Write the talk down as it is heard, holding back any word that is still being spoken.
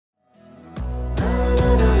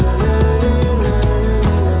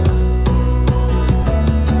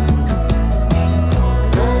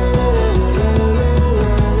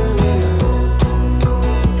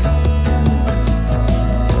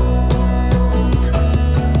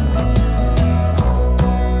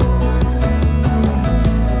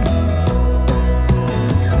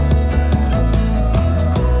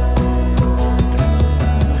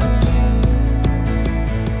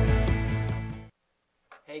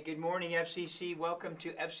Hey, good morning, FCC. Welcome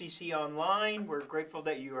to FCC Online. We're grateful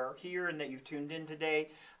that you are here and that you've tuned in today.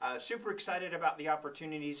 Super excited about the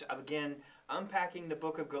opportunities of, again, unpacking the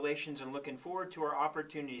book of Galatians and looking forward to our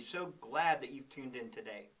opportunities. So glad that you've tuned in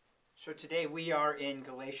today. So today we are in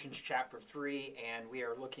Galatians chapter 3, and we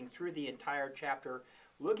are looking through the entire chapter,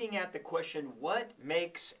 looking at the question, what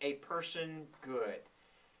makes a person good?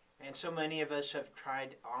 And so many of us have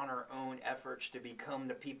tried on our own efforts to become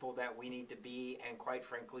the people that we need to be, and quite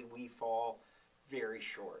frankly, we fall very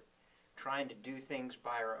short. Trying to do things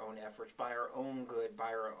by our own efforts, by our own good,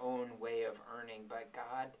 by our own way of earning. But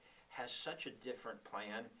God has such a different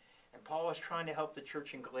plan. And Paul is trying to help the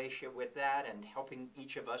church in Galatia with that and helping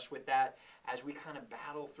each of us with that as we kind of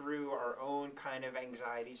battle through our own kind of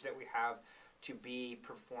anxieties that we have to be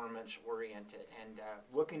performance oriented. And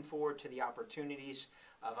looking forward to the opportunities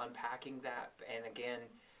of unpacking that, and again,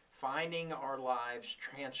 finding our lives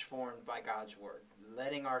transformed by God's Word,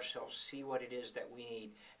 letting ourselves see what it is that we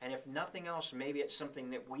need. And if nothing else, maybe it's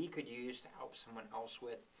something that we could use to help someone else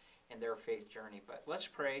with in their faith journey. But let's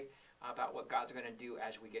pray about what God's going to do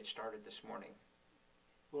as we get started this morning.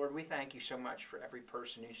 Lord, we thank you so much for every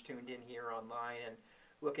person who's tuned in here online and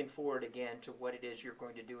looking forward again to what it is you're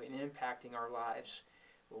going to do in impacting our lives.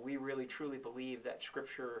 Well, we really truly believe that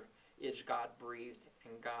Scripture is God-breathed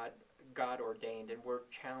and God ordained, and we're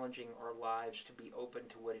challenging our lives to be open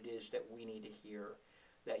to what it is that we need to hear,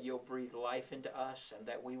 that you'll breathe life into us and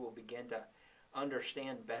that we will begin to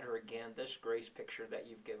understand better again this grace picture that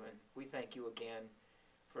you've given. We thank you again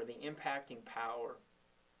for the impacting power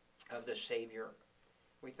of the Savior.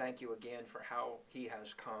 We thank you again for how he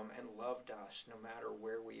has come and loved us no matter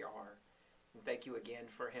where we are. And thank you again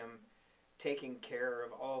for him taking care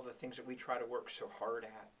of all the things that we try to work so hard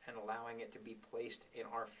at and allowing it to be placed in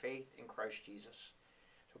our faith in Christ Jesus.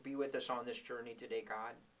 So be with us on this journey today,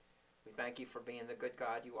 God. We thank you for being the good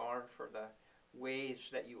God you are, for the ways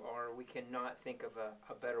that you are. We cannot think of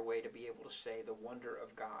a better way to be able to say the wonder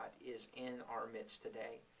of God is in our midst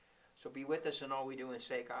today. So be with us in all we do and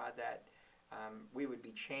say, God, that we would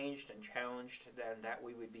be changed and challenged, and that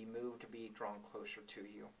we would be moved to be drawn closer to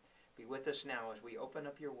you. Be with us now as we open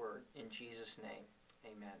up your word in Jesus' name.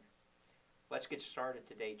 Amen. Let's get started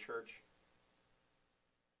today, church.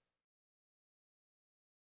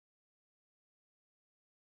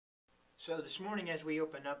 So this morning as we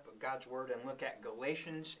open up God's word and look at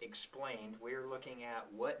Galatians Explained, we're looking at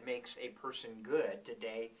what makes a person good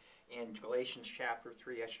today in Galatians chapter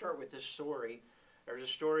 3. I start with this story. There's a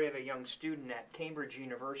story of a young student at Cambridge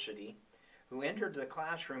University who entered the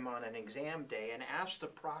classroom on an exam day and asked the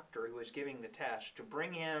proctor who was giving the test to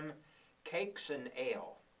bring him cakes and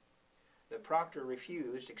ale. The proctor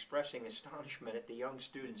refused, expressing astonishment at the young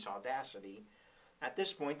student's audacity. At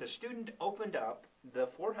this point, the student opened up the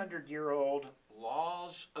 400-year-old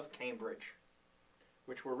Laws of Cambridge,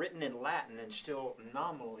 which were written in Latin and still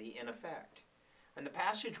nominally in effect. And the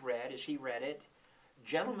passage read, as he read it,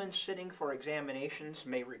 "Gentlemen sitting for examinations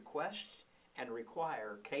may request and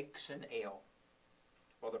require cakes and ale."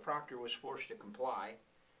 Well, the proctor was forced to comply.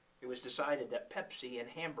 It was decided that Pepsi and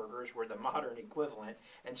hamburgers were the modern equivalent,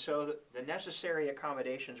 and so the necessary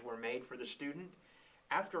accommodations were made for the student.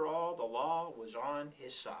 After all, the law was on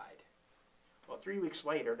his side. Well, 3 weeks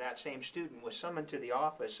later, that same student was summoned to the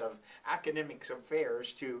Office of Academic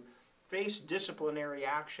Affairs to face disciplinary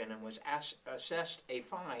action and was assessed a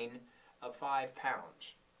fine of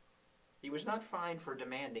 £5. He was not fined for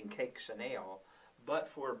demanding cakes and ale, but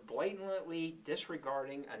for blatantly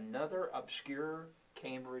disregarding another obscure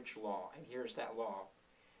Cambridge law. And here's that law.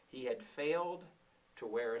 He had failed to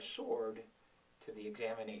wear a sword to the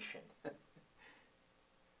examination.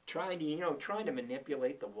 trying to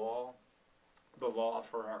manipulate the law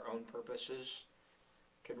for our own purposes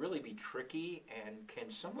can really be tricky and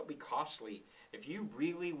can somewhat be costly. If you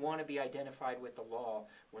really want to be identified with the law,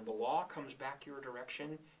 when the law comes back your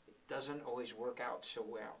direction, it doesn't always work out so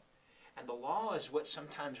well. And the law is what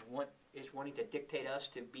sometimes is wanting to dictate us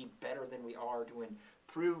to be better than we are, to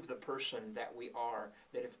improve the person that we are.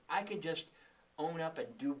 That if I can just own up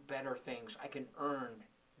and do better things, I can earn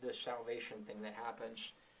the salvation thing that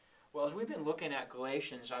happens. Well, as we've been looking at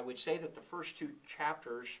Galatians, I would say that the first two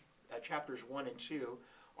chapters, chapters 1 and 2,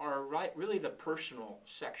 are really the personal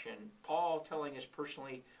section. Paul telling us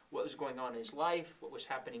personally what was going on in his life, what was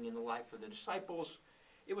happening in the life of the disciples.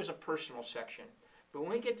 It was a personal section. But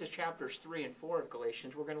when we get to chapters 3 and 4 of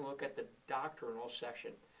Galatians, we're going to look at the doctrinal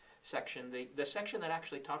section, the section that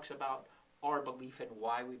actually talks about our belief and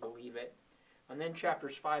why we believe it. And then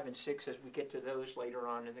chapters 5 and 6, as we get to those later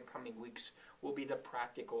on in the coming weeks, will be the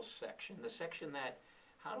practical section, the section that,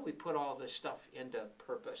 how do we put all this stuff into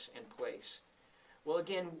purpose and place? Well,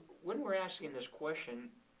 again, when we're asking this question,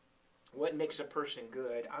 what makes a person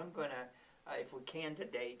good, I'm going to, if we can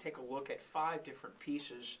today, take a look at 5 different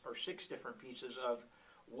pieces or 6 different pieces of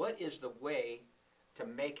what is the way to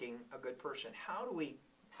making a good person.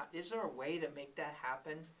 Is there a way to make that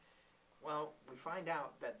happen? Well, we find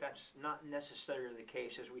out that that's not necessarily the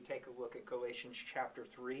case as we take a look at Galatians chapter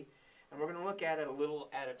 3. And we're going to look at it a little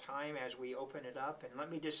at a time as we open it up. And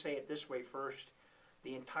let me just say it this way first.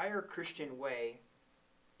 The entire Christian way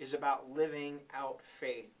is about living out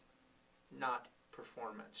faith, not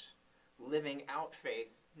performance. Living out faith,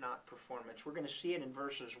 not performance. We're going to see it in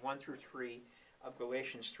verses 1 through 3 of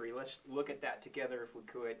Galatians 3. Let's look at that together if we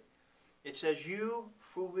could. It says, "You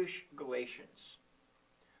foolish Galatians,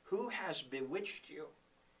 who has bewitched you?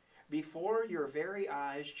 Before your very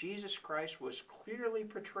eyes, Jesus Christ was clearly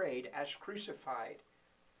portrayed as crucified.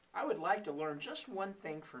 I would like to learn just one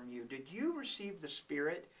thing from you. Did you receive the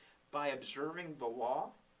Spirit by observing the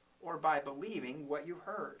law or by believing what you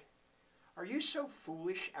heard? Are you so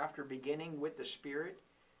foolish after beginning with the Spirit?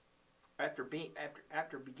 After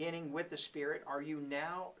beginning with the Spirit, are you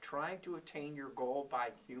now trying to attain your goal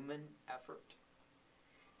by human effort?"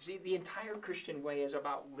 See, the entire Christian way is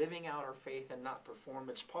about living out our faith and not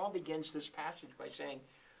performance. Paul begins this passage by saying,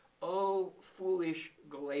 "Oh, foolish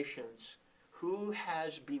Galatians, who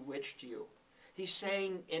has bewitched you?" He's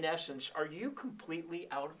saying, in essence, are you completely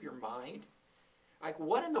out of your mind? Like,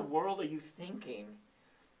 what in the world are you thinking?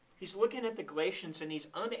 He's looking at the Galatians and he's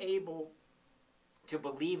unable to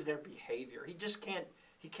believe their behavior. He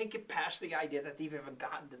can't get past the idea that they've even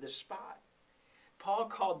gotten to this spot. Paul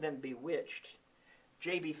called them bewitched.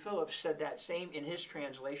 J.B. Phillips said that same in his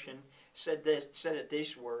translation, said it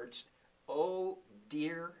these words, "Oh,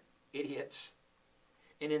 dear idiots."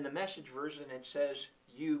 And in the Message version it says,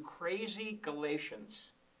 "You crazy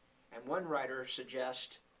Galatians." And one writer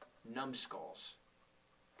suggests, "numbskulls."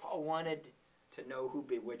 Paul wanted to know who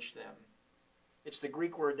bewitched them. It's the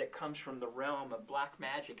Greek word that comes from the realm of black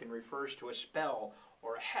magic and refers to a spell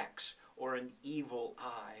or a hex or an evil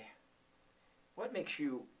eye. What makes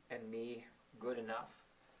you and me good enough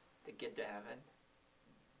to get to heaven?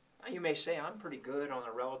 Now, you may say, I'm pretty good on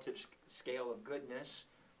a relative scale of goodness.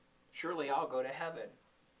 Surely I'll go to heaven.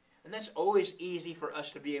 And that's always easy for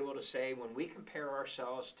us to be able to say when we compare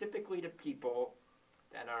ourselves typically to people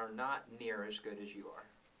that are not near as good as you are.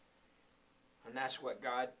 And that's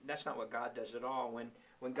not what God does at all.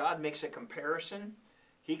 When God makes a comparison,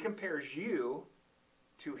 He compares you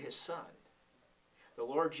to His Son, the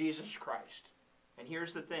Lord Jesus Christ. And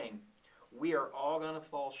here's the thing. We are all going to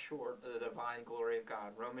fall short of the divine glory of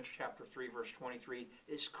God. Romans chapter 3, verse 23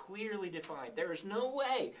 is clearly defined. There is no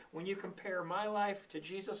way when you compare my life to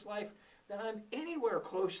Jesus' life that I'm anywhere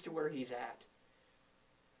close to where He's at.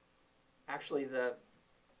 Actually,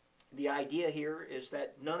 the idea here is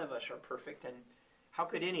that none of us are perfect, and how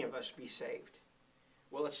could any of us be saved?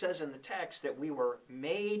 Well, it says in the text that we were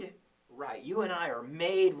made right. You and I are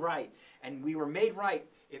made right. And we were made right,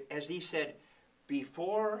 as he said,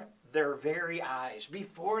 before their very eyes.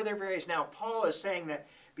 Before their very eyes. Now, Paul is saying that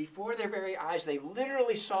before their very eyes, they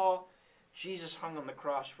literally saw Jesus hung on the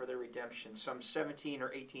cross for their redemption some 17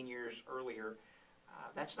 or 18 years earlier.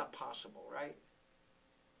 That's not possible, right?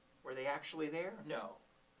 Were they actually there? No.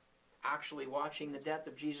 Actually watching the death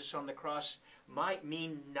of Jesus on the cross might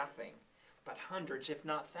mean nothing. But hundreds, if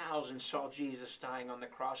not thousands, saw Jesus dying on the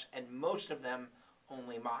cross, and most of them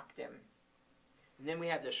only mocked Him. And then we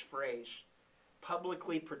have this phrase,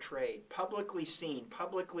 publicly portrayed, publicly seen,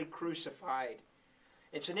 publicly crucified.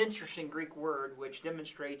 It's an interesting Greek word which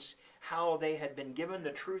demonstrates how they had been given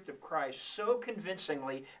the truth of Christ so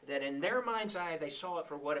convincingly that in their mind's eye they saw it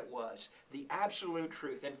for what it was, the absolute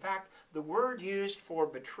truth. In fact, the word used for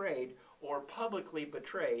betrayed or publicly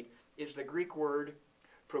betrayed is the Greek word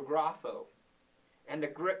prographo. And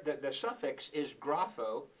the suffix is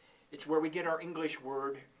grapho. It's where we get our English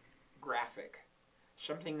word graphic,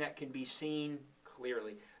 something that can be seen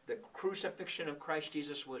clearly. The crucifixion of Christ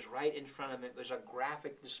Jesus was right in front of him. It was a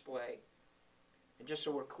graphic display. And just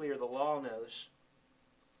so we're clear, the law knows,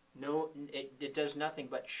 it does nothing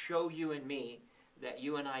but show you and me that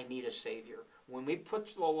you and I need a Savior. When we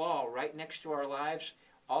put the law right next to our lives,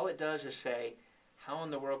 all it does is say, how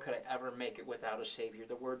in the world could I ever make it without a Savior?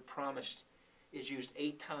 The word promised is used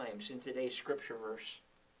 8 times in today's scripture verse.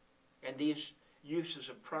 And these uses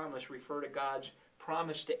of promise refer to God's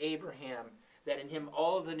promise to Abraham that in him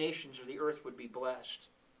all of the nations of the earth would be blessed.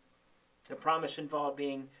 The promise involved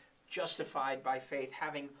being justified by faith,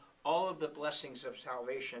 having all of the blessings of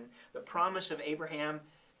salvation. The promise of Abraham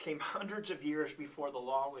came hundreds of years before the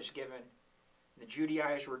law was given. The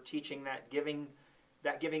Judaizers were teaching that giving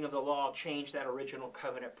that giving of the law changed that original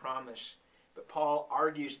covenant promise. But Paul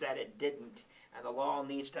argues that it didn't. And the law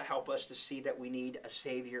needs to help us to see that we need a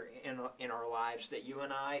Savior in our lives, that you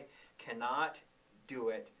and I cannot do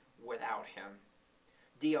it without him.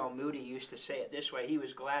 D.L. Moody used to say it this way. He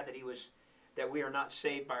was glad that we are not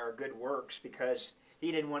saved by our good works, because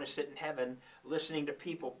he didn't want to sit in heaven listening to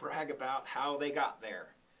people brag about how they got there.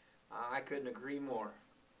 I couldn't agree more.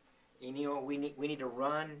 You know, we need to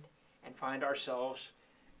run and find ourselves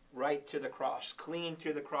right to the cross, clinging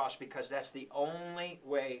to the cross, because that's the only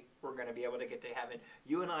way we're going to be able to get to heaven.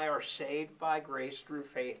 You and I are saved by grace through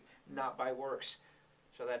faith, not by works,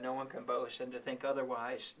 so that no one can boast. And to think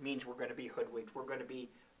otherwise means we're going to be hoodwinked. We're going to be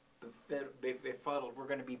befuddled. We're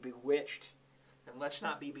going to be bewitched. And let's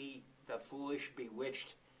not be the foolish,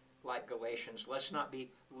 bewitched like Galatians. Let's not be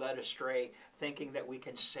led astray thinking that we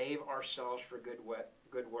can save ourselves for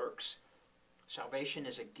good works. Salvation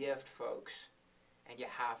is a gift, folks, and you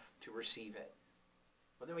have to receive it.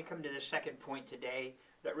 Well, then we come to the second point today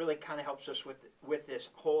that really kind of helps us with this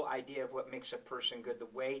whole idea of what makes a person good, the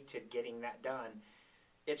way to getting that done.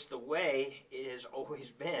 It's the way it has always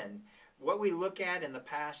been. What we look at in the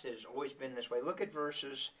past has always been this way. Look at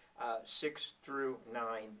verses 6 through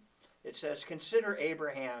 9. It says, "Consider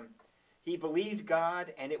Abraham. He believed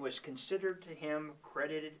God, and it was considered to him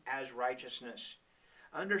credited as righteousness.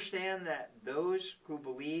 Understand that those who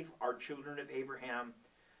believe are children of Abraham.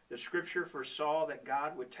 The scripture foresaw that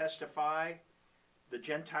God would testify the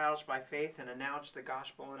Gentiles by faith and announce the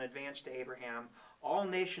gospel in advance to Abraham. All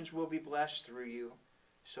nations will be blessed through you,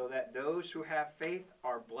 so that those who have faith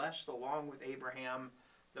are blessed along with Abraham,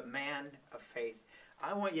 the man of faith."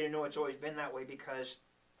 I want you to know it's always been that way, because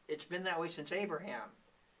it's been that way since Abraham.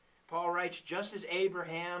 Paul writes, just as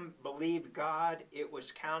Abraham believed God, it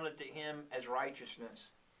was counted to him as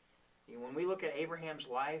righteousness. And when we look at Abraham's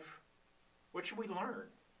life, what should we learn?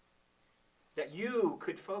 That you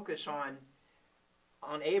could focus on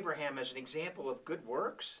Abraham as an example of good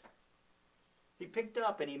works. He picked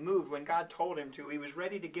up and he moved when God told him to. He was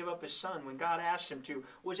ready to give up his son when God asked him to.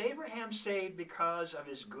 Was Abraham saved because of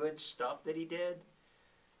his good stuff that he did?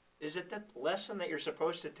 Is it that lesson that you're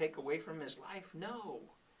supposed to take away from his life? No.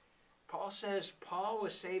 Paul says Paul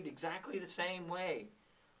was saved exactly the same way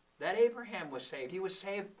that Abraham was saved. He was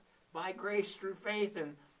saved by grace through faith,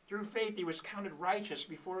 and through faith he was counted righteous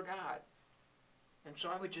before God. And so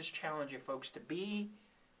I would just challenge you folks to be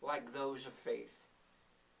like those of faith.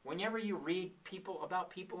 Whenever you read about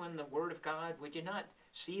people in the Word of God, would you not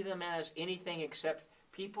see them as anything except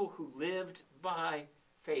people who lived by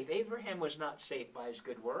faith? Abraham was not saved by his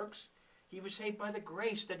good works. He was saved by the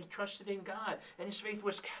grace that he trusted in God, and his faith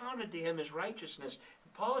was counted to him as righteousness.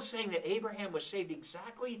 Paul is saying that Abraham was saved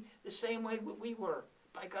exactly the same way we were,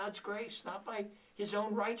 by God's grace, not by his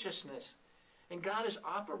own righteousness. And God has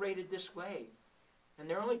operated this way. And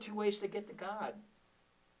there are only two ways to get to God.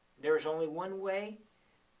 There is only one way.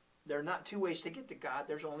 There are not two ways to get to God.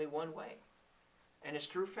 There's only one way. And it's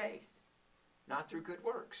through faith, not through good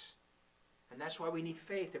works. And that's why we need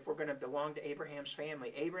faith if we're going to belong to Abraham's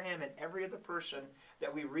family. Abraham and every other person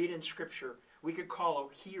that we read in Scripture, we could call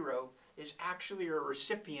a hero, is actually a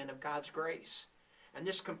recipient of God's grace. And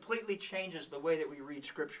this completely changes the way that we read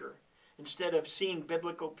Scripture. Instead of seeing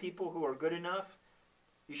biblical people who are good enough,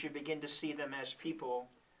 you should begin to see them as people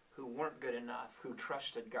who weren't good enough, who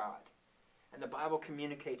trusted God. And the Bible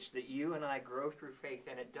communicates that you and I grow through faith,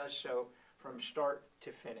 and it does so from start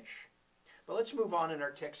to finish. But let's move on in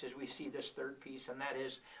our text as we see this third piece, and that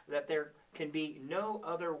is that there can be no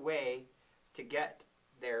other way to get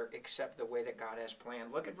there except the way that God has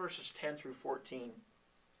planned. Look at verses 10 through 14.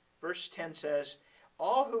 Verse 10 says,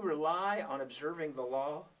 "All who rely on observing the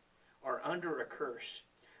law are under a curse.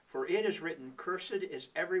 For it is written, 'Cursed is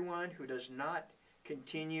everyone who does not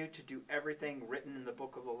continue to do everything written in the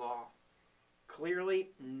book of the law.' Clearly,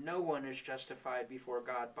 no one is justified before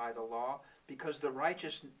God by the law, because the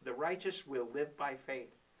righteous will live by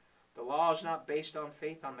faith. The law is not based on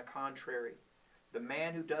faith, on the contrary. The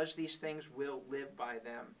man who does these things will live by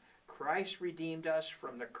them. Christ redeemed us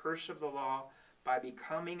from the curse of the law by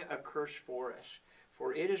becoming a curse for us.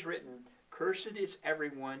 For it is written, 'Cursed is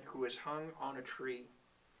everyone who is hung on a tree.'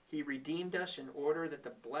 He redeemed us in order that the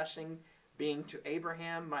blessing being to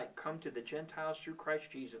Abraham might come to the Gentiles through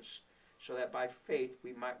Christ Jesus, so that by faith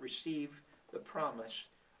we might receive the promise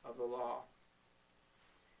of the law."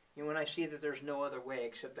 And when I see that there's no other way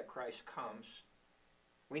except that Christ comes,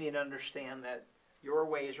 we need to understand that your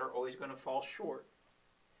ways are always going to fall short.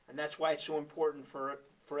 And that's why it's so important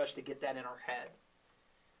for us to get that in our head.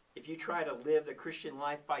 If you try to live the Christian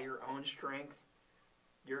life by your own strength,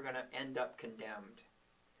 you're going to end up condemned.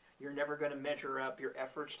 You're never going to measure up. Your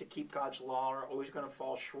efforts to keep God's law are always going to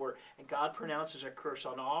fall short. And God pronounces a curse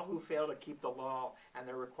on all who fail to keep the law and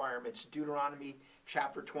their requirements. Deuteronomy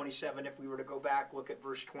chapter 27, if we were to go back, look at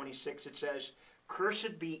verse 26, it says,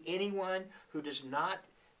 "Cursed be anyone who does not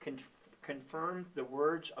confirm the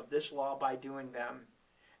words of this law by doing them."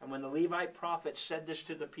 And when the Levite prophets said this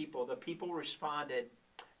to the people responded,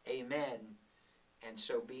 "Amen, and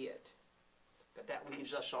so be it." But that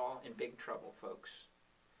leaves us all in big trouble, folks.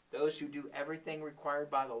 Those who do everything required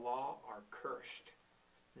by the law are cursed.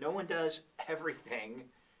 No one does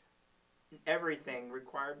everything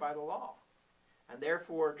required by the law. And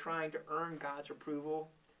therefore, trying to earn God's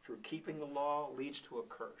approval through keeping the law leads to a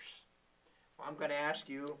curse. Well, I'm going to ask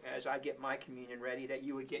you, as I get my communion ready, that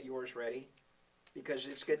you would get yours ready. Because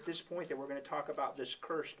it's at this point that we're going to talk about this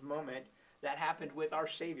cursed moment that happened with our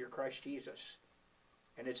Savior, Christ Jesus.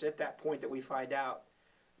 And it's at that point that we find out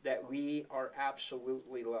that we are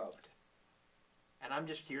absolutely loved. And I'm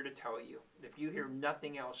just here to tell you, if you hear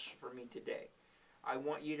nothing else from me today, I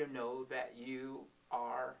want you to know that you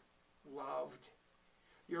are loved.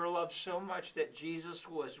 You're loved so much that Jesus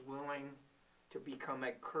was willing to become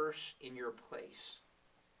a curse in your place.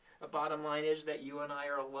 The bottom line is that you and I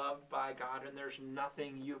are loved by God, and there's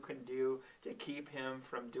nothing you can do to keep him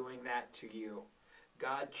from doing that to you.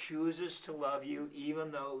 God chooses to love you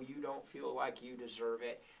even though you don't feel like you deserve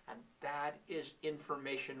it. And that is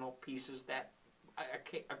informational pieces that I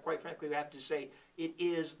quite frankly have to say, it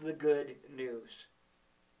is the good news.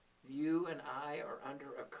 You and I are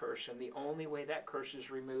under a curse, and the only way that curse is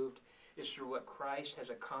removed is through what Christ has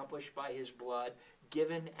accomplished by his blood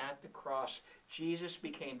given at the cross. Jesus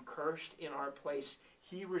became cursed in our place.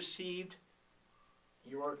 He received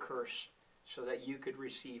your curse so that you could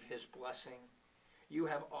receive his blessing. You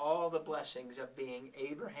have all the blessings of being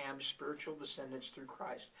Abraham's spiritual descendants through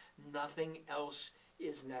Christ. Nothing else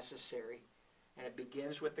is necessary. And it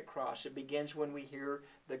begins with the cross. It begins when we hear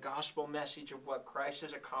the gospel message of what Christ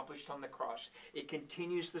has accomplished on the cross. It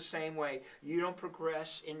continues the same way. You don't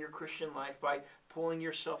progress in your Christian life by pulling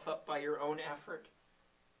yourself up by your own effort.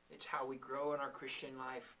 It's how we grow in our Christian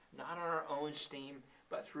life, not on our own steam,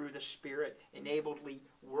 but through the Spirit, enabledly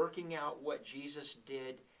working out what Jesus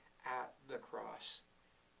did at the cross.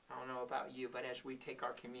 I don't know about you, but as we take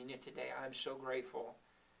our communion today, I'm so grateful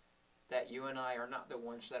that you and I are not the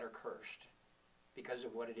ones that are cursed because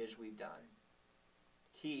of what it is we've done.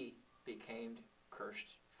 He became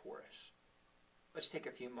cursed for us. Let's take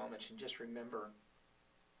a few moments and just remember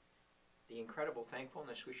the incredible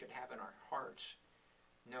thankfulness we should have in our hearts,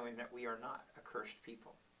 knowing that we are not a cursed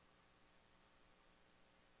people.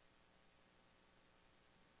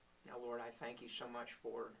 Now, Lord, I thank you so much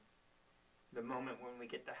for the moment when we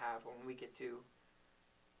get to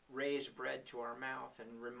raise bread to our mouth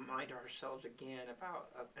and remind ourselves again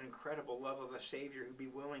about an incredible love of a Savior who'd be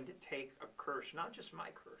willing to take a curse, not just my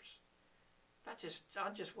curse,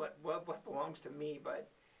 not just what belongs to me,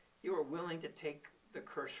 but you are willing to take the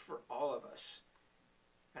curse for all of us.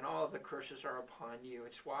 And all of the curses are upon you.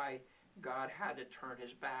 It's why God had to turn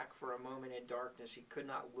his back for a moment in darkness. He could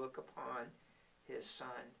not look upon his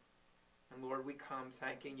Son. And Lord, we come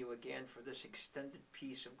thanking you again for this extended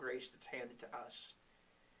piece of grace that's handed to us.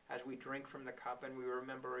 As we drink from the cup and we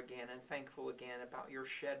remember again and thankful again about your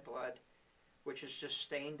shed blood, which has just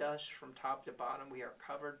stained us from top to bottom. We are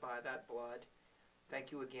covered by that blood.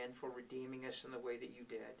 Thank you again for redeeming us in the way that you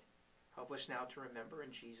did. Help us now to remember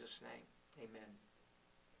in Jesus' name. Amen.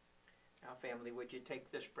 Now, family, would you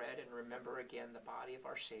take this bread and remember again the body of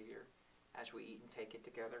our Savior as we eat and take it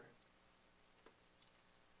together?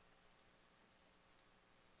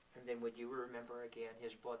 And then would you remember again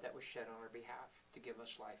his blood that was shed on our behalf to give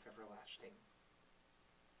us life everlasting?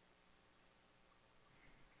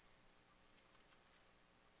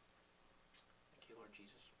 Thank you, Lord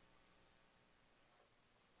Jesus.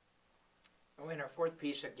 Oh, and our fourth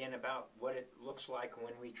piece again about what it looks like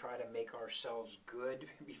when we try to make ourselves good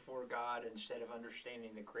before God instead of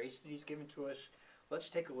understanding the grace that he's given to us. Let's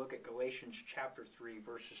take a look at Galatians chapter 3,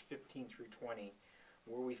 verses 15 through 20.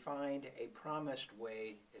 Where we find a promised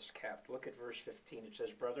way is kept. Look at verse 15. It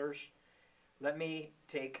says, "Brothers, let me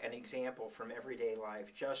take an example from everyday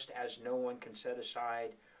life. Just as no one can set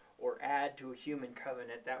aside or add to a human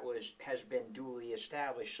covenant that has been duly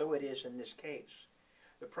established, so it is in this case.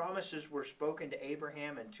 The promises were spoken to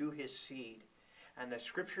Abraham and to his seed. And the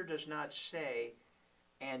scripture does not say,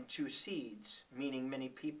 and to seeds, meaning many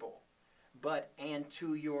people, but and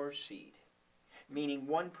to your seed, meaning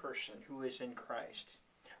one person who is in Christ.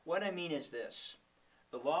 What I mean is this.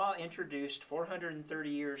 The law introduced 430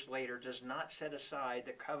 years later does not set aside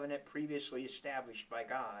the covenant previously established by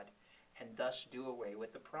God. and thus do away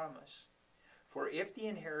with the promise. For if the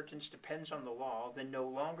inheritance depends on the law, then no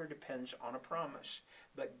longer depends on a promise.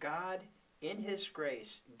 But God, in his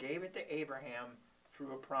grace, gave it to Abraham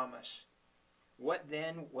through a promise. What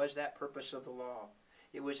then was that purpose of the law?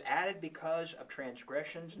 It was added because of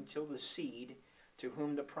transgressions until the seed, to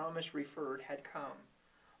whom the promise referred, had come.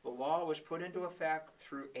 The law was put into effect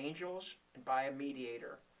through angels and by a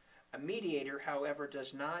mediator. A mediator, however,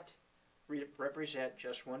 does not represent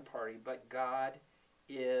just one party, but God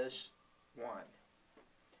is one.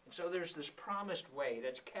 And so there's this promised way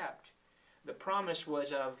that's kept. The promise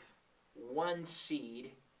was of one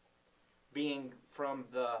seed being from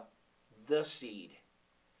the seed,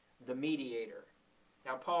 the mediator.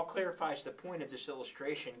 Now Paul clarifies the point of this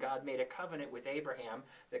illustration. God made a covenant with Abraham.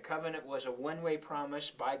 The covenant was a one-way promise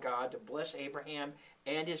by God to bless Abraham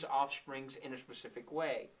and his offsprings in a specific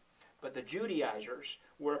way. But the Judaizers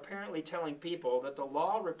were apparently telling people that the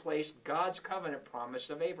law replaced God's covenant promise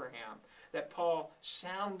of Abraham, that Paul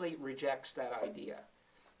soundly rejects that idea.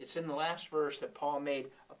 It's in the last verse that Paul made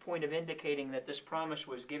a point of indicating that this promise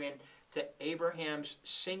was given to Abraham's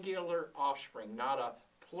singular offspring, not a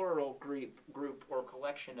plural group or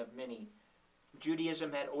collection of many.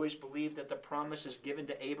 Judaism had always believed that the promises given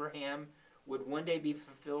to Abraham would one day be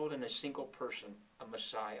fulfilled in a single person, a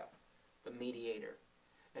Messiah, the mediator.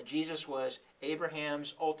 Now Jesus was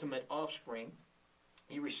Abraham's ultimate offspring.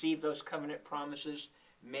 He received those covenant promises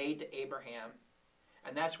made to Abraham.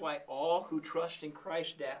 And that's why all who trust in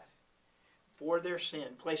Christ's death for their sin,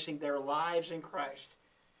 placing their lives in Christ,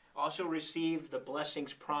 also receive the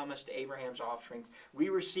blessings promised to Abraham's offspring. We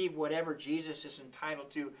receive whatever Jesus is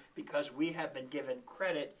entitled to because we have been given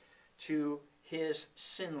credit to his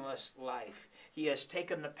sinless life. He has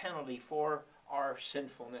taken the penalty for our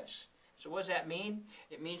sinfulness. So what does that mean?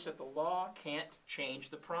 It means that the law can't change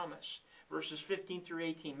the promise. Verses 15 through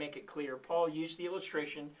 18 make it clear. Paul used the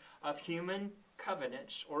illustration of human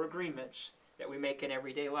covenants or agreements that we make in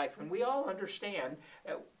everyday life. And we all understand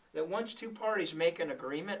that once two parties make an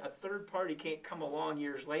agreement, a third party can't come along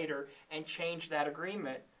years later and change that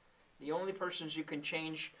agreement. The only persons who can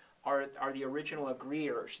change are the original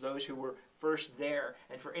agreeers, those who were first there.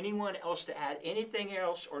 And for anyone else to add anything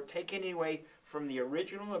else or take any away from the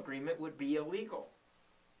original agreement would be illegal.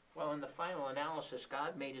 Well, in the final analysis,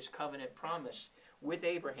 God made his covenant promise with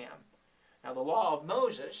Abraham. Now, the law of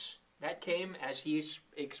Moses, that came, as he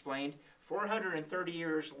explained, 430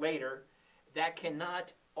 years later, that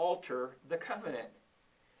cannot alter the covenant.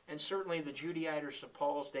 And certainly the Judaizers of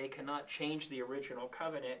Paul's day cannot change the original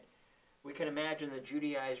covenant. We can imagine the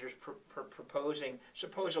Judaizers proposing,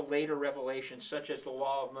 suppose a later revelation such as the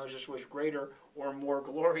law of Moses was greater or more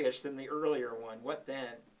glorious than the earlier one. What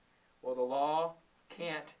then? Well, the law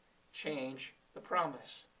can't change the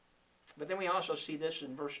promise. But then we also see this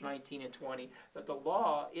in verse 19 and 20, that the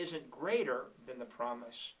law isn't greater than the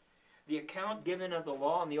promise. The account given of the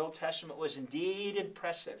law in the Old Testament was indeed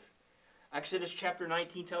impressive. Exodus chapter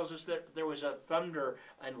 19 tells us that there was a thunder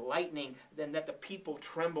and lightning, then that the people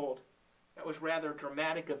trembled. That was rather a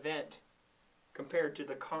dramatic event compared to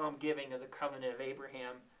the calm giving of the covenant of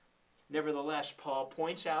Abraham. Nevertheless, Paul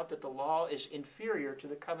points out that the law is inferior to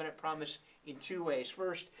the covenant promise in two ways.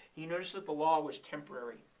 First, he noticed that the law was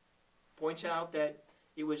temporary. Points out that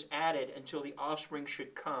it was added until the offspring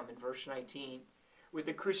should come in verse 19. With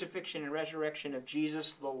the crucifixion and resurrection of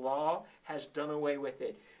Jesus, the law has done away with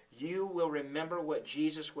it. You will remember what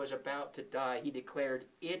Jesus was about to die. He declared,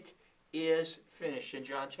 "It is finished," in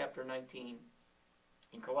John chapter 19.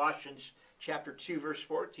 In Colossians chapter 2, verse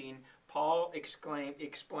 14, Paul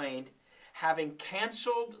explained, having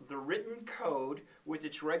canceled the written code with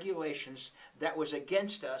its regulations that was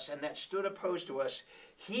against us and that stood opposed to us,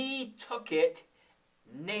 he took it,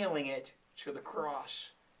 nailing it to the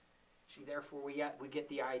cross. See, therefore, we get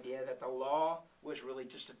the idea that the law was really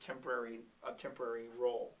just a temporary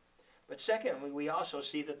role. But secondly, we also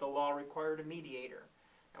see that the law required a mediator.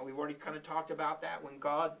 Now, we've already kind of talked about that. When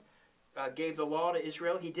God gave the law to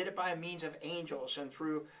Israel, he did it by a means of angels and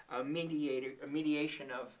through a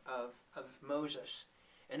mediation of Moses.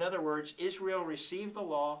 In other words, Israel received the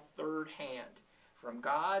law third hand, from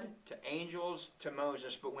God to angels to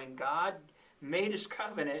Moses. But when God made his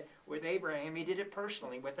covenant with Abraham, he did it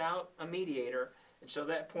personally without a mediator. And so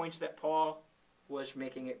that points that Paul was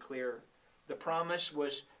making it clear. The promise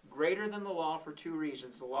was greater than the law for two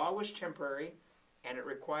reasons. The law was temporary and it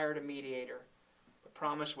required a mediator. The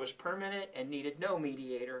promise was permanent and needed no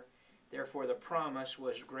mediator. Therefore, the promise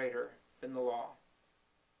was greater than the law.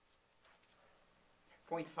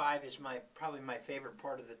 Point 5 is probably my favorite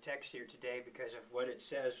part of the text here today because of what it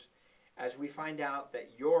says. As we find out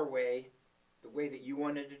that your way, the way that you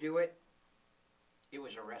wanted to do it, it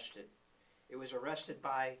was arrested. It was arrested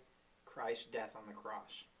by Christ's death on the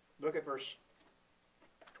cross. Look at verse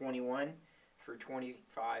 21 through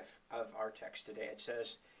 25 of our text today. It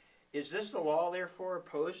says, "Is this the law, therefore,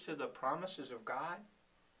 opposed to the promises of God?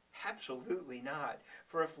 Absolutely not.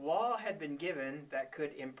 For if law had been given that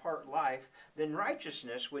could impart life, then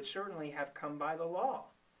righteousness would certainly have come by the law.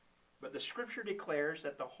 But the Scripture declares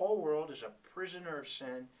that the whole world is a prisoner of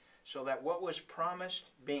sin, so that what was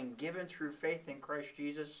promised, being given through faith in Christ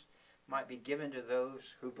Jesus, might be given to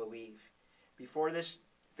those who believe. Before this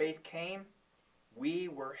faith came, we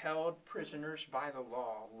were held prisoners by the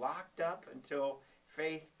law, locked up until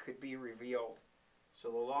faith could be revealed. So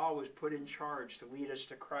the law was put in charge to lead us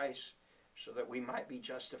to Christ so that we might be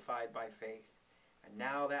justified by faith. And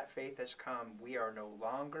now that faith has come, we are no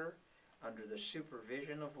longer under the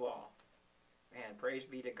supervision of law." Man, praise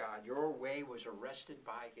be to God. Your way was arrested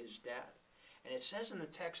by his death. And it says in the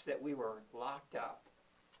text that we were locked up.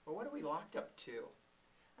 Well, what are we locked up to?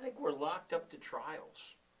 I think we're locked up to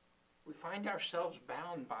trials. We find ourselves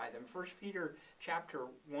bound by them. 1 Peter chapter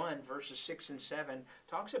 1, verses 6 and 7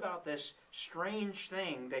 talks about this strange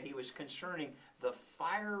thing that he was concerning the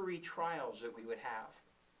fiery trials that we would have.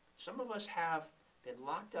 Some of us have been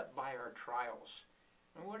locked up by our trials.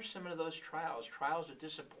 And what are some of those trials? Trials of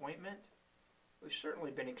disappointment? We've certainly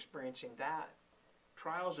been experiencing that.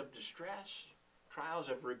 Trials of distress, trials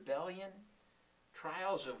of rebellion,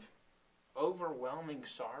 trials of overwhelming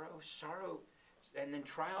sorrow, and then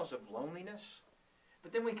trials of loneliness.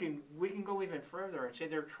 But then we can go even further and say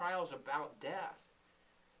there are trials about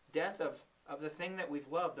death of the thing that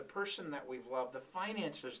we've loved, the person that we've loved, the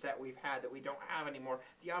finances that we've had that we don't have anymore,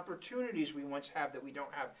 the opportunities we once had that we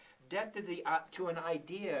don't have, death to an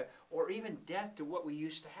idea, or even death to what we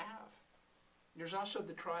used to have. There's also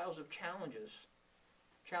the trials of challenges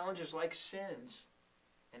like sins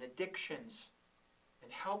and addictions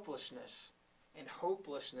and helplessness and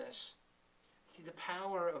hopelessness. See, the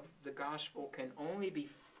power of the gospel can only be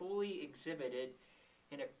fully exhibited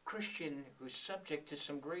in a Christian who's subject to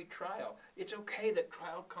some great trial. It's okay that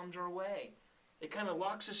trial comes our way. It kind of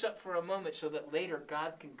locks us up for a moment so that later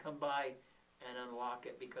God can come by and unlock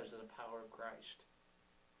it because of the power of Christ.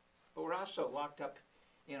 But we're also locked up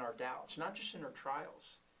in our doubts, not just in our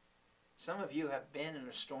trials. Some of you have been in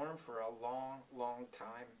a storm for a long, long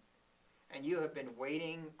time. And you have been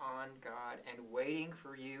waiting on God, and waiting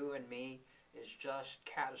for you and me is just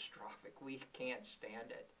catastrophic. We can't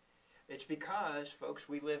stand it. It's because, folks,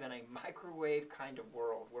 we live in a microwave kind of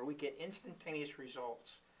world where we get instantaneous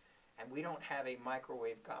results, and we don't have a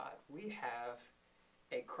microwave God. We have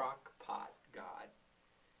a crock pot God.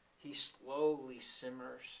 He slowly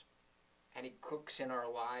simmers, and he cooks in our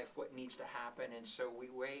life what needs to happen, and so we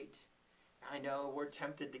wait. I know we're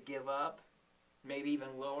tempted to give up, maybe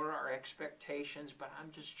even lower our expectations, but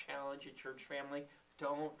I'm just challenging church family,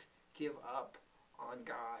 don't give up on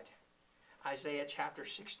God. Isaiah chapter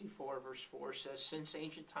 64 verse 4 says, "Since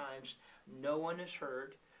ancient times no one has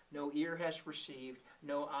heard, no ear has perceived,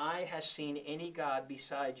 no eye has seen any God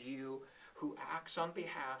besides you who acts on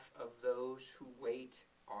behalf of those who wait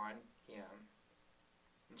on him."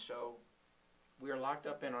 And so we are locked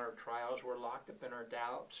up in our trials, we're locked up in our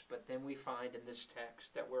doubts, but then we find in this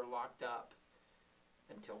text that we're locked up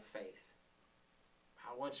until faith.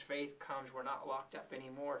 Once faith comes, we're not locked up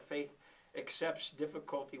anymore. Faith accepts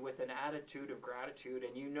difficulty with an attitude of gratitude,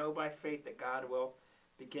 and you know by faith that God will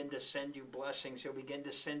begin to send you blessings. He'll begin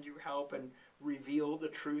to send you help and reveal the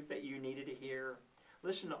truth that you needed to hear.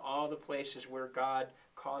 Listen to all the places where God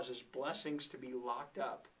causes blessings to be locked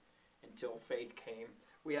up until faith came.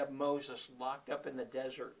 We have Moses locked up in the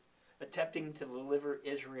desert, attempting to deliver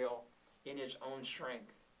Israel in his own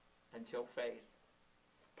strength until faith.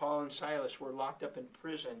 Paul and Silas were locked up in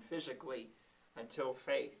prison physically until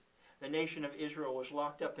faith. The nation of Israel was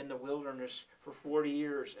locked up in the wilderness for 40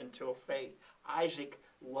 years until faith. Isaac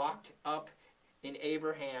locked up in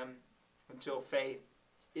Abraham until faith.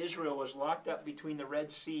 Israel was locked up between the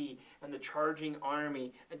Red Sea and the charging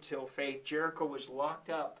army until faith. Jericho was locked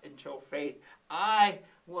up until faith. I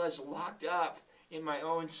was locked up in my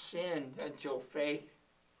own sin until faith.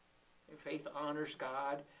 And faith honors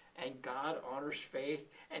God, and God honors faith,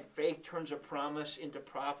 and faith turns a promise into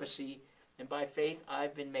prophecy. And by faith,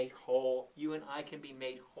 I've been made whole. You and I can be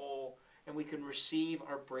made whole, and we can receive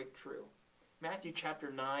our breakthrough. Matthew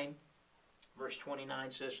chapter 9, verse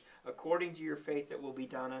 29 says, "According to your faith it will be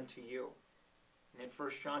done unto you." And in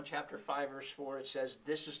 1 John chapter 5, verse 4, it says,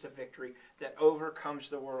 "This is the victory that overcomes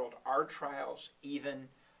the world, our trials, even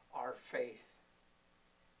our faith."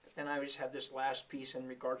 But then I just have this last piece in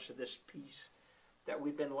regards to this piece that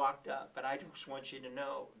we've been locked up. But I just want you to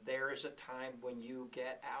know there is a time when you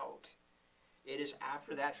get out. It is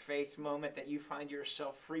after that faith moment that you find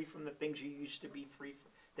yourself free from the things you used to be free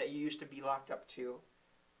from, that you used to be locked up to.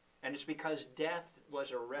 And it's because death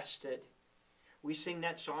was arrested. We sing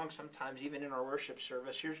that song sometimes, even in our worship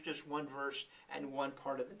service. Here's just one verse and one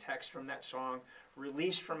part of the text from that song.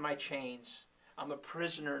 Released from my chains, I'm a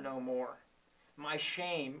prisoner no more. My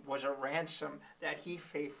shame was a ransom that he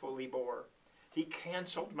faithfully bore. He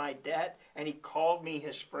canceled my debt and he called me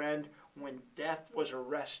his friend when death was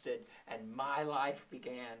arrested and my life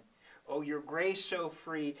began. Oh, your grace so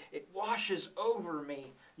free, it washes over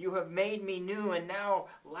me. You have made me new and now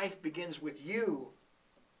life begins with you.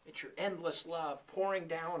 It's your endless love pouring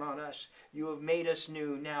down on us. You have made us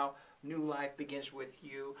new. Now new life begins with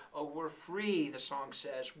you. Oh, we're free, the song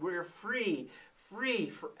says. We're free, free,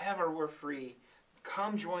 forever we're free.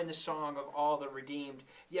 Come join the song of all the redeemed.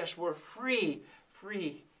 Yes, we're free,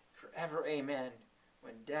 free, forever, amen.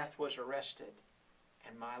 When death was arrested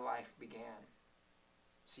and my life began.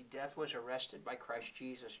 See, death was arrested by Christ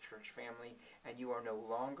Jesus, church family, and you are no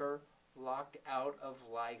longer locked out of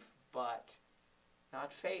life, but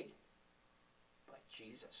not faith, but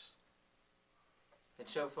Jesus. And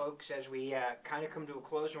so, folks, as we kind of come to a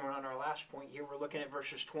close and we're on our last point here, we're looking at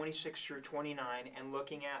verses 26 through 29 and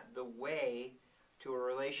looking at the way to a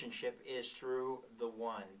relationship is through the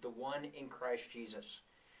one in Christ Jesus.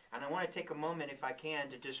 And I want to take a moment, if I can,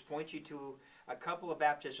 to just point you to a couple of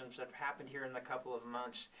baptisms that have happened here in a couple of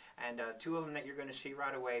months, and two of them that you're going to see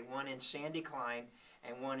right away, one in Sandy Klein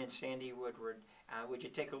and one in Sandy Woodward. Would you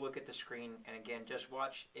take a look at the screen, and again, just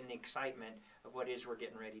watch in the excitement of what it is we're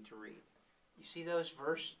getting ready to read. You see the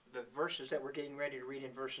verses that we're getting ready to read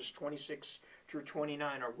in verses 26 through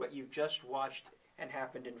 29 are what you've just watched and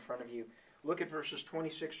happened in front of you. Look at verses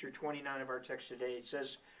 26 through 29 of our text today. It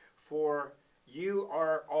says, "For you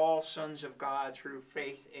are all sons of God through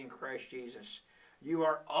faith in Christ Jesus." You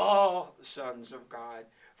are all sons of God.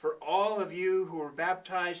 For all of you who are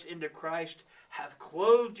baptized into Christ have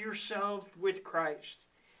clothed yourselves with Christ.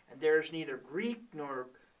 And there is neither Greek nor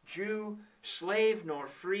Jew, slave nor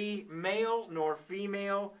free, male nor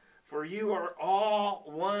female, for you are all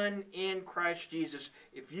one in Christ Jesus.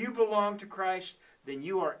 If you belong to Christ, then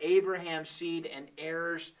you are Abraham's seed and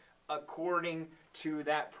heirs according to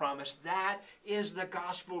that promise. That is the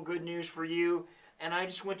gospel good news for you. And I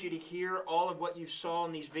just want you to hear all of what you saw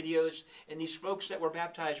in these videos and these folks that were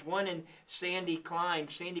baptized. One in Sandy Klein.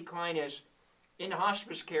 Sandy Klein is in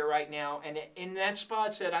hospice care right now. And in that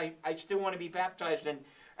spot said, I still want to be baptized. And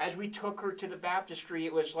as we took her to the baptistry,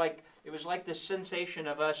 it was like the sensation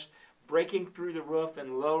of us breaking through the roof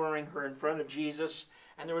and lowering her in front of Jesus.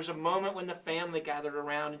 And there was a moment when the family gathered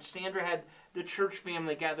around, and Sandra had the church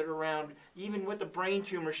family gathered around. Even with the brain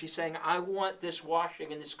tumor, she's saying, I want this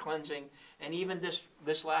washing and this cleansing. And even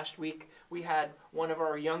this last week, we had one of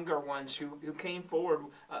our younger ones who came forward,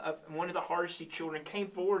 one of the Hardesty children came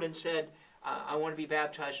forward and said, I want to be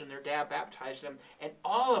baptized, and their dad baptized them. And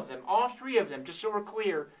all of them, all three of them, just so we're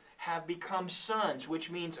clear, have become sons,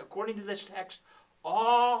 which means, according to this text,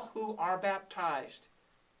 all who are baptized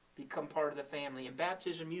become part of the family. In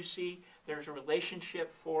baptism, you see, there's a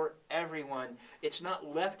relationship for everyone. It's not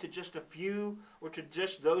left to just a few or to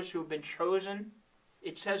just those who have been chosen.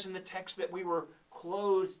 It says in the text that we were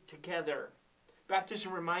clothed together.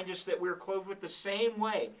 Baptism reminds us that we're clothed with the same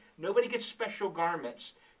way. Nobody gets special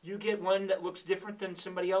garments. You get one that looks different than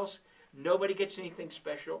somebody else. Nobody gets anything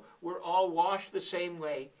special. We're all washed the same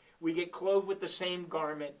way. We get clothed with the same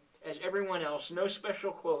garment as everyone else. No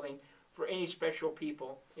special clothing for any special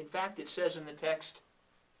people. In fact, it says in the text,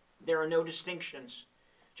 there are no distinctions.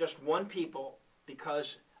 Just one people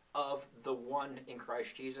because of the one in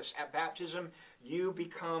Christ Jesus. At baptism, you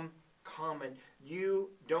become common. You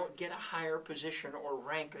don't get a higher position or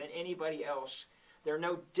rank than anybody else. There are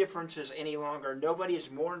no differences any longer. Nobody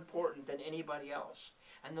is more important than anybody else.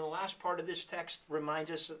 And the last part of this text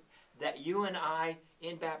reminds us that you and I,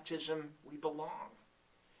 in baptism, we belong.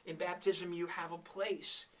 In baptism, you have a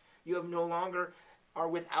place. You have no longer are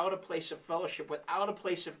without a place of fellowship, without a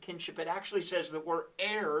place of kinship. It actually says that we're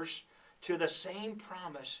heirs to the same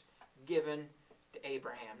promise given to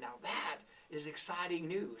Abraham. Now that is exciting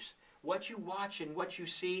news. What you watch and what you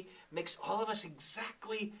see makes all of us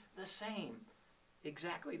exactly the same.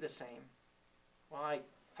 Exactly the same. Well,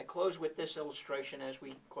 I close with this illustration as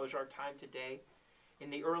we close our time today.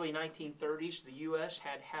 In the early 1930s, the U.S.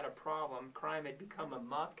 had a problem. Crime had become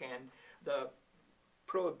amuck, and the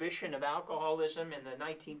prohibition of alcoholism in the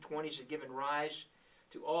 1920s had given rise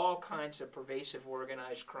to all kinds of pervasive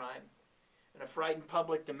organized crime. And a frightened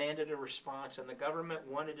public demanded a response, and the government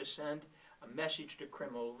wanted to send a message to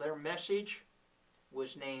criminals. Their message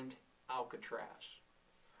was named Alcatraz,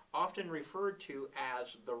 often referred to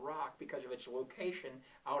as the Rock because of its location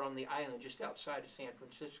out on the island just outside of San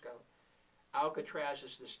Francisco. Alcatraz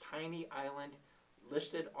is this tiny island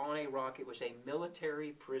listed on a rock. It was a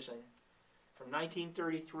military prison. From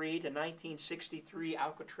 1933 to 1963,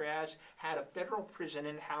 Alcatraz had a federal prison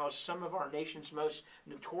and housed some of our nation's most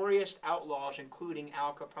notorious outlaws, including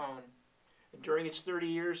Al Capone. And during its 30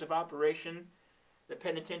 years of operation, the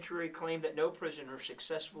penitentiary claimed that no prisoner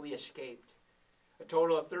successfully escaped. A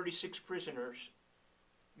total of 36 prisoners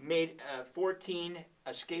made 14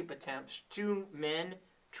 escape attempts. 2 men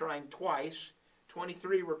trying twice,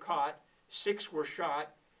 23 were caught, 6 were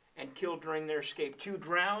shot and killed during their escape. 2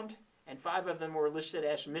 drowned, and 5 of them were listed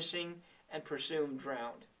as missing and presumed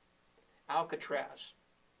drowned. Alcatraz,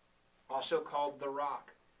 also called the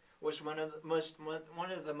Rock, was one of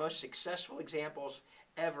the most successful examples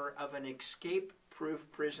ever of an escape-proof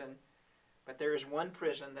prison. But there is one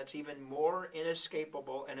prison that's even more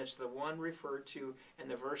inescapable, and it's the one referred to in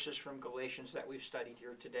the verses from Galatians that we've studied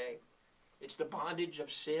here today. It's the bondage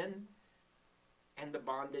of sin and the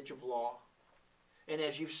bondage of law. And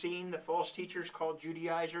as you've seen, the false teachers called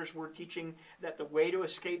Judaizers were teaching that the way to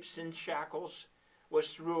escape sin's shackles was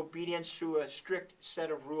through obedience to a strict set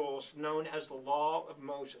of rules known as the law of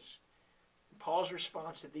Moses. Paul's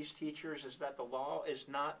response to these teachers is that the law is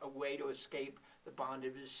not a way to escape the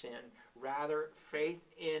bondage of sin. Rather, faith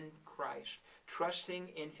in Christ, trusting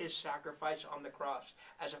in his sacrifice on the cross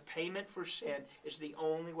as a payment for sin, is the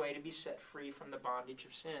only way to be set free from the bondage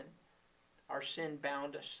of sin. Our sin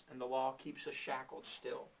bound us, and the law keeps us shackled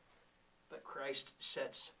still. But Christ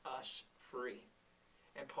sets us free.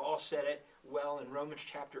 And Paul said it well in Romans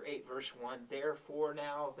chapter 8, verse 1. Therefore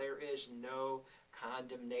now there is no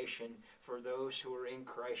condemnation for those who are in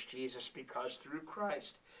Christ Jesus, because through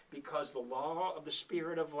Christ, because the law of the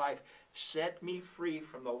Spirit of life set me free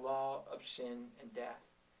from the law of sin and death.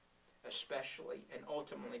 Especially and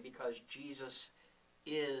ultimately because Jesus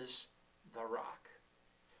is the rock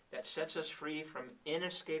that sets us free from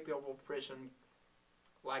inescapable prison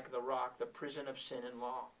like the rock, the prison of sin and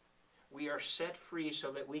law. We are set free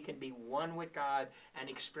so that we can be one with God and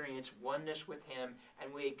experience oneness with him,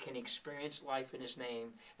 and we can experience life in his name.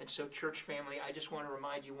 And so, church family, I just want to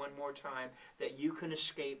remind you one more time that you can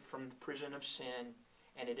escape from the prison of sin,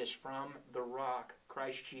 and it is from the rock,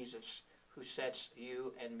 Christ Jesus, who sets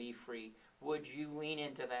you and me free. Would you lean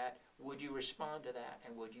into that? Would you respond to that?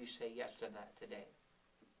 And would you say yes to that today?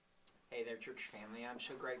 Hey there, church family. I'm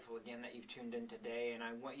so grateful again that you've tuned in today, and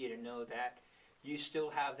I want you to know that you still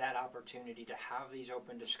have that opportunity to have these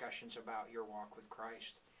open discussions about your walk with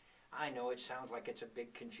Christ. I know it sounds like it's a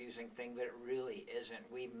big confusing thing, but it really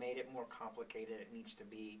isn't. We've made it more complicated than it needs to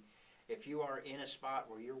be. If you are in a spot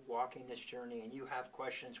where you're walking this journey and you have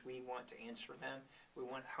questions, we want to answer them. We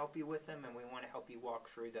want to help you with them, and we want to help you walk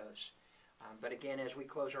through those. But again, as we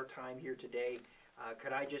close our time here today,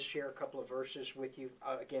 could I just share a couple of verses with you,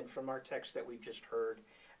 again, from our text that we've just heard?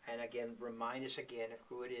 And again, remind us again of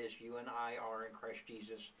who it is you and I are in Christ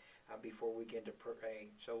Jesus before we get to pray.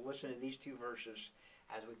 So listen to these 2 verses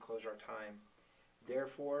as we close our time.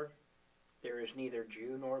 Therefore, there is neither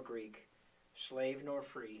Jew nor Greek, slave nor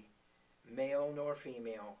free, male nor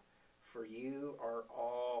female, for you are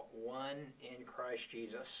all one in Christ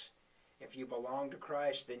Jesus. If you belong to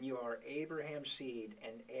Christ, then you are Abraham's seed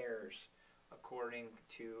and heirs according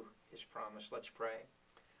to his promise. Let's pray.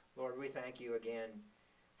 Lord, we thank you again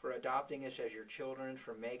for adopting us as your children,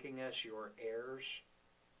 for making us your heirs,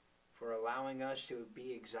 for allowing us to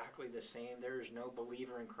be exactly the same. There is no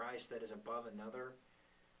believer in Christ that is above another.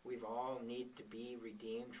 We've all need to be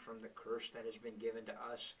redeemed from the curse that has been given to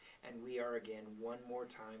us, and we are again, one more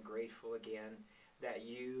time, grateful again that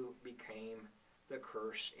you became the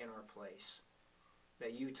curse in our place,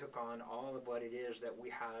 that you took on all of what it is that we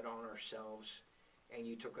had on ourselves, and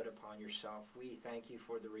you took it upon yourself. We thank you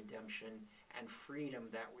for the redemption and freedom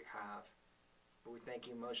that we have. But we thank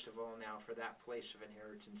you most of all now for that place of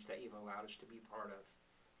inheritance that you've allowed us to be part of.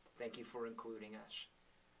 Thank you for including us,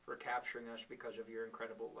 for capturing us because of your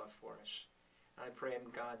incredible love for us. And I pray,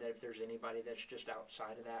 God, that if there's anybody that's just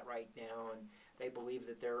outside of that right now and they believe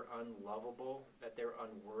that they're unlovable, that they're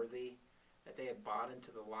unworthy, that they have bought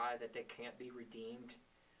into the lie that they can't be redeemed,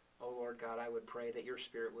 oh Lord God, I would pray that your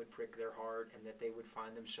Spirit would prick their heart and that they would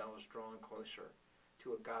find themselves drawn closer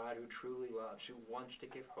to a God who truly loves, who wants to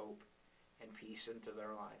give hope and peace into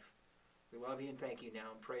their life. We love you and thank you now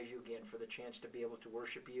and praise you again for the chance to be able to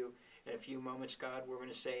worship you. In a few moments, God, we're going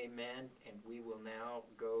to say amen, and we will now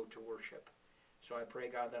go to worship. So I pray,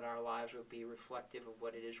 God, that our lives will be reflective of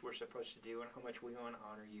what it is we're supposed to do and how much we want to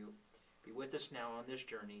honor you. Be with us now on this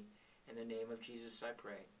journey. In the name of Jesus I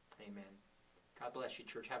pray. Amen. God bless you,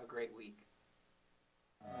 church. Have a great week.